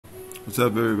What's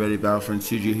up, everybody?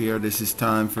 Battlefront II here. This is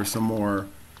time for some more.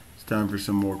 It's time for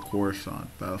some more Coruscant,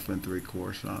 Battlefront 3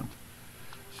 Coruscant.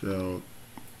 So,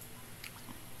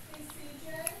 Hey,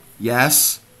 CJ,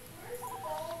 yes, where's the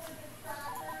bowl with the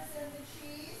crackers and the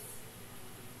cheese?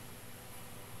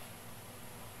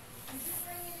 Did you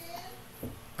bring it in?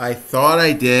 I thought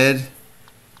I did. Okay.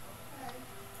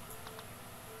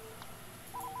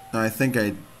 No, I think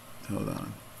I. Hold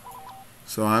on.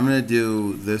 So I'm gonna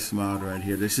do this mod right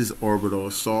here. This is Orbital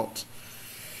Assault.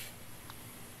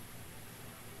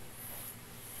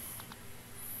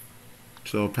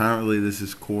 So apparently this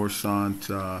is Coruscant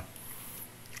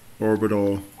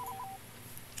Orbital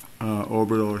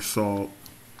Assault.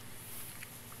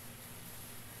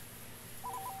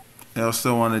 I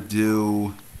also want to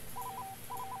do.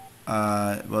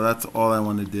 Well, that's all I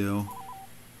want to do.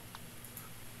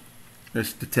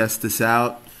 Just to test this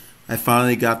out. I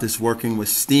finally got this working with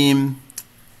Steam.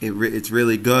 It's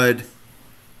really good,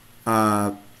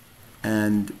 and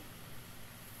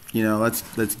you know,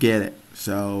 let's get it.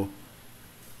 So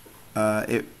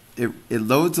it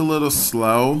loads a little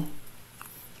slow,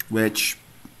 which,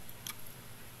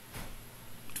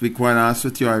 to be quite honest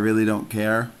with you, I really don't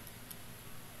care.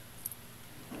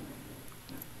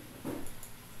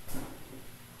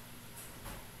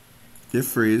 Did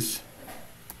freeze.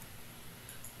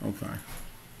 Okay.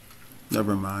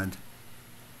 Never mind.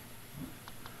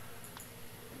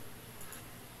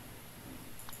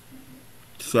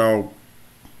 So,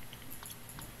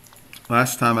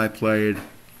 last time I played,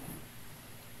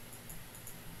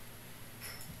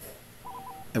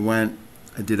 I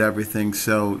did everything.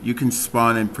 So, you can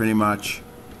spawn in pretty much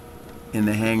in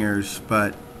the hangars,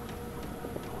 but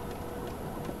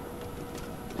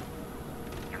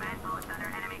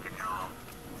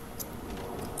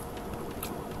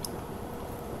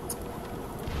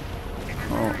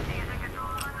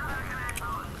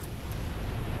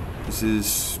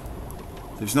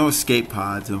there's no escape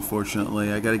pods,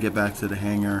 unfortunately. I gotta get back to the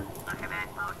hangar.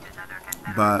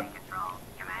 But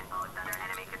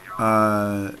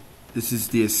this is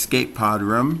the escape pod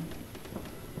room.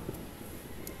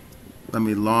 Let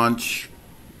me launch.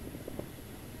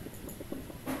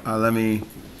 Let me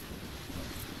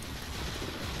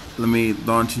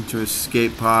launch into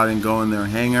escape pod and go in their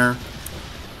hangar.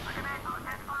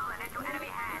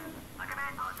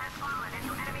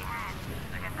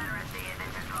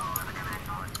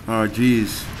 Oh,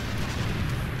 geez.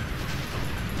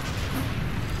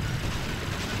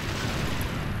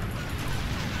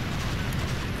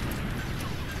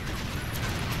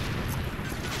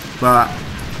 But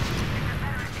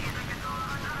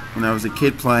when I was a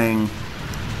kid playing,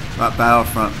 not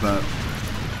Battlefront, but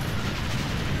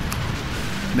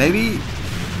maybe,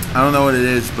 I don't know what it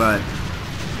is, but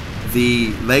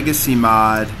the Legacy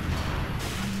mod,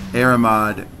 Era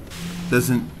mod,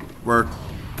 doesn't work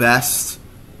best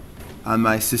on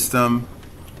my system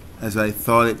as I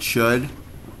thought it should.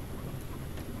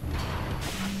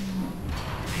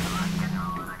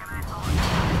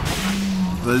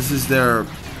 So this is their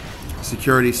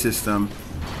security system.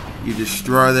 You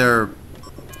destroy their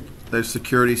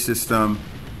security system.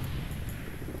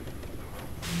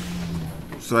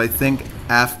 So I think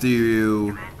after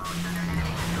you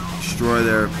destroy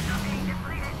their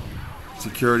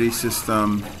security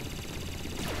system,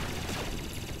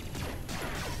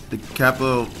 the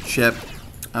capital ship,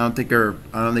 I don't think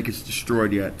it's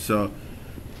destroyed yet. So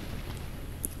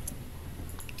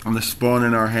I'm gonna spawn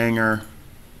in our hangar.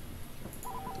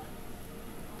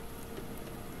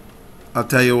 I'll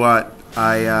tell you what,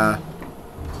 I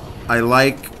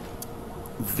like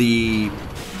the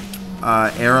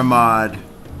Era mod.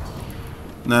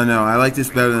 No, I like this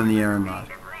better than the Era mod,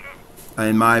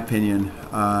 in my opinion.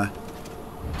 I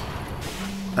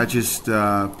just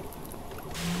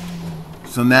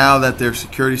so now that their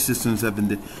security systems have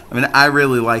been, I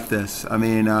really like this. I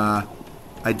mean, I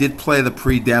did play the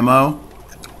pre-demo,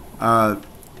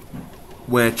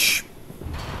 which,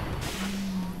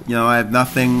 you know, I have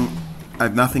nothing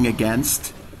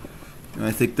against. And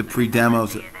I think the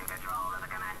pre-demo's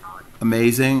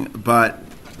amazing, but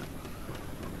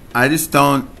I just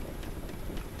don't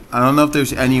know if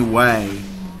there's any way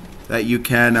that you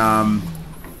can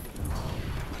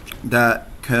that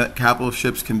capital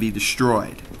ships can be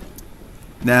destroyed.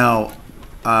 Now,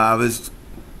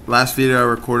 last video I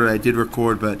recorded, I did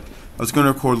record, but I was going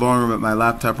to record longer, but my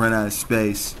laptop ran out of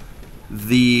space.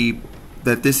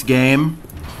 That this game,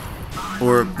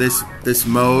 or this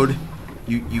mode,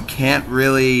 you can't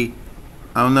really,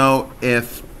 I don't know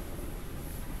if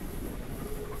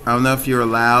you're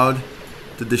allowed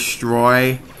to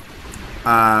destroy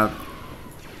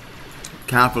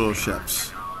capital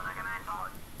ships.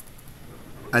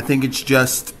 I think it's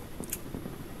just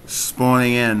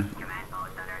spawning in. Command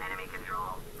post under enemy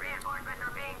control. Reinforcements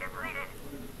are being depleted.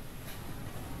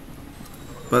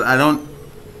 But I don't...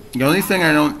 The only thing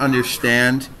I don't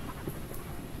understand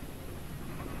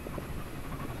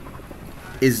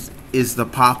is the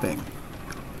popping.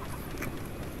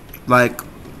 Like,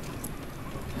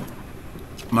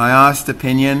 my honest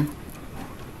opinion,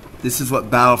 this is what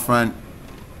Battlefront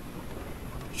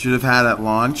should have had at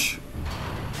launch.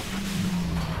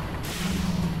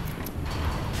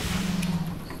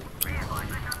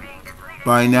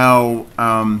 But I know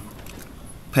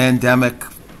Pandemic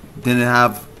didn't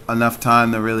have enough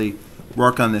time to really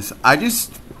work on this.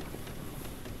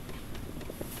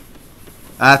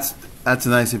 That's a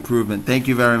nice improvement. Thank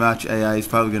you very much, AI. He's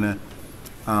probably gonna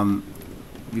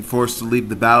be forced to leave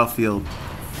the battlefield.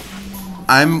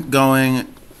 I'm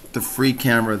going to free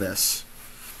camera this.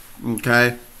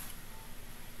 Okay?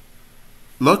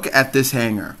 Look at this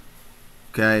hangar.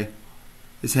 Okay?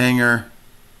 This hangar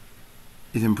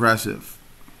is impressive.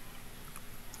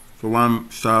 For one,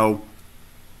 so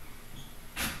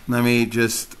let me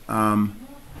just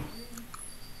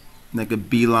make a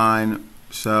beeline.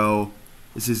 So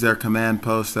this is their command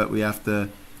post that we have to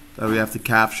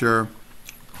capture.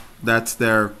 That's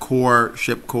their core,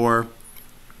 ship core.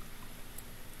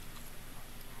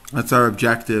 That's our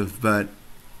objective, but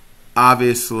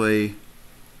obviously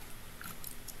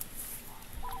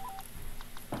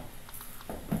so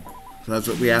that's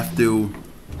what we have to.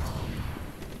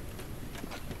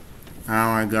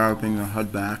 Oh my god, bring the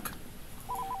HUD back.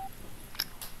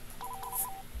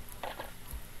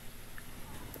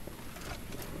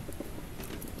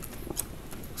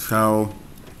 So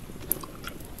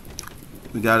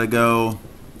we gotta go.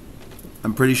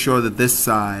 I'm pretty sure that this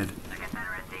side.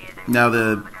 Now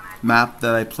the map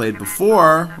that I played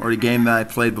before, or the game that I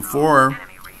played before,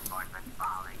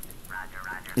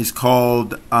 is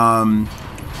called the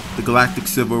Galactic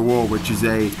Civil War, which is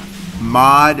a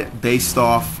mod based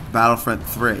off Battlefront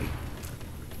 3.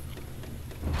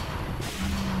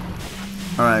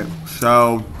 Alright,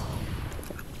 so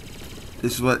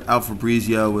this is what Alpha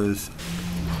Brizio was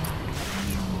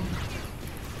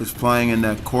playing in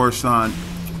the Coruscant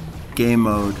game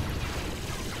mode.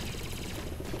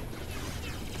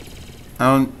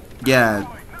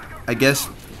 I guess,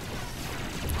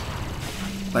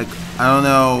 like, I don't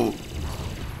know,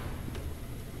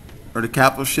 are the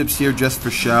capital ships here just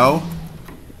for show?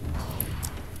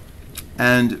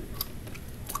 And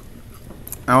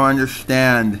I don't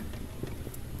understand,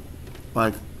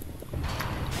 like,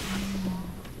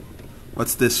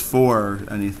 what's this for or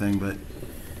anything, but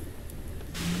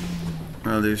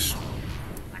no, there's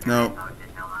no.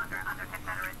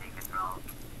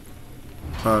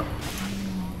 But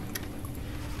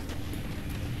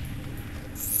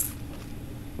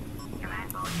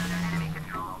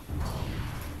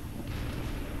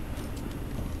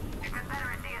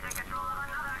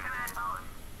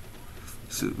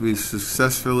we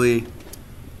successfully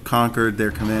conquered their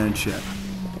command ship.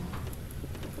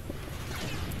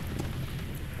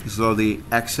 So the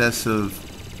excess of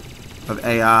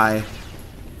AI.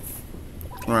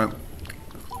 Alright.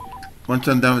 Once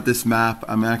I'm done with this map,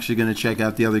 I'm actually going to check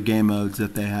out the other game modes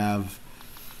that they have.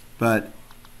 But,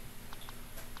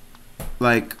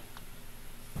 like,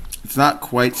 it's not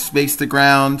quite space to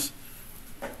ground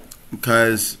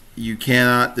because you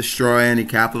cannot destroy any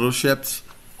capital ships.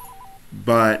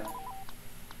 But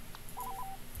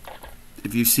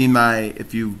if you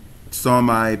saw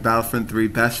my Battlefront 3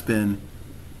 best spin,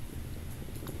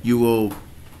 you will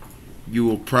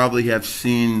probably have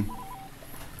seen.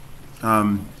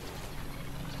 Alright,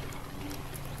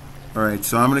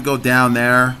 so I'm going to go down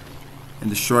there and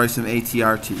destroy some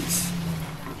ATRTs.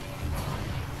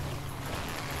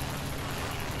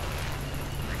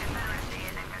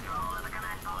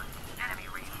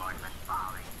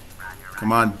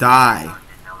 Come on, die.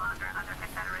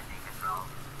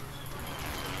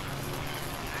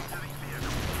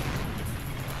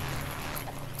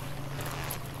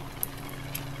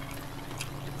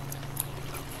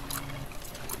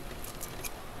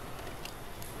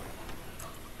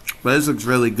 But this looks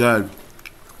really good.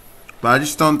 But I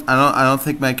just don't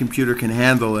think my computer can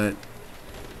handle it.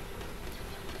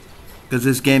 Because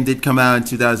this game did come out in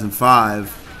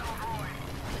 2005.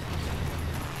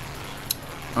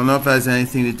 I don't know if it has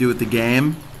anything to do with the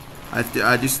game.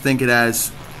 I just think it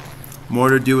has more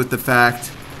to do with the fact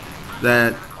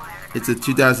that it's a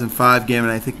 2005 game,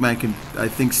 and I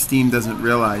think Steam doesn't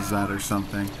realize that or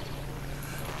something.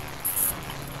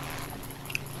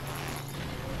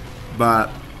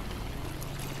 But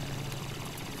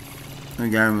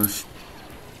again, it was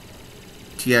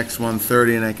TX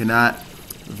 130, and I cannot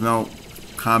There's no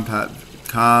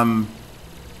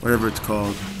whatever it's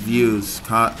called, views,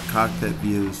 cockpit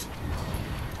views.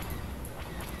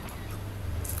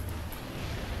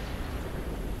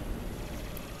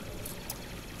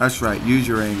 That's right, use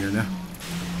your anger. No?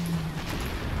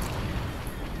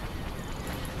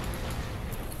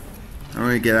 I'm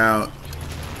gonna get out.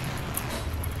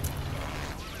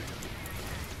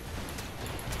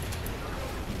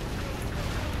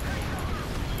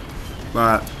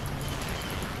 But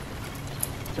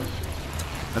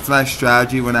that's my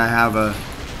strategy when I have a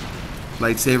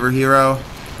lightsaber hero.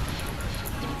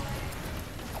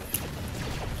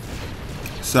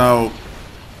 So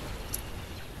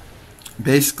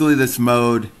basically this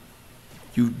mode,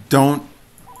 you don't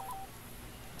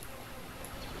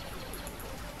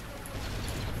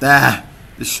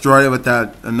destroy it with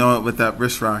that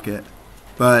wrist rocket.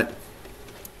 But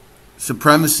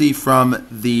supremacy from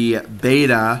the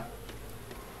beta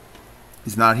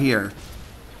is not here.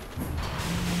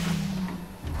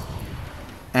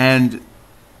 And